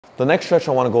The next stretch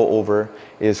I want to go over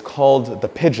is called the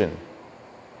pigeon.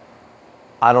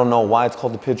 I don't know why it's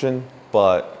called the pigeon,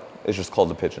 but it's just called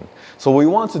the pigeon. So what we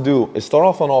want to do is start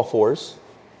off on all fours,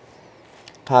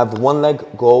 have one leg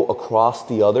go across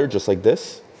the other, just like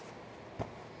this.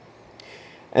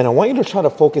 And I want you to try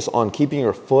to focus on keeping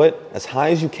your foot as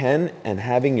high as you can and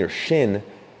having your shin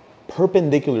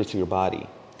perpendicular to your body.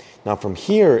 Now from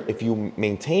here, if you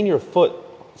maintain your foot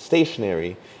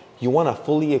stationary, you want to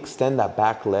fully extend that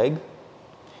back leg,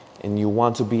 and you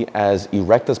want to be as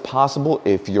erect as possible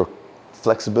if your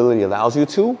flexibility allows you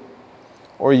to,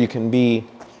 or you can be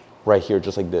right here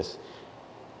just like this.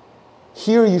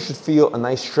 Here you should feel a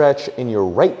nice stretch in your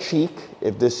right cheek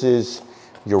if this is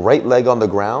your right leg on the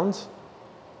ground.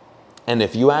 And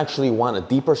if you actually want a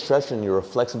deeper stretch and your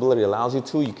flexibility allows you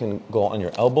to, you can go on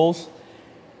your elbows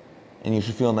and you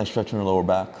should feel a nice stretch in your lower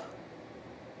back.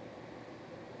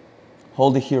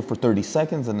 Hold it here for 30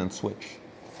 seconds and then switch.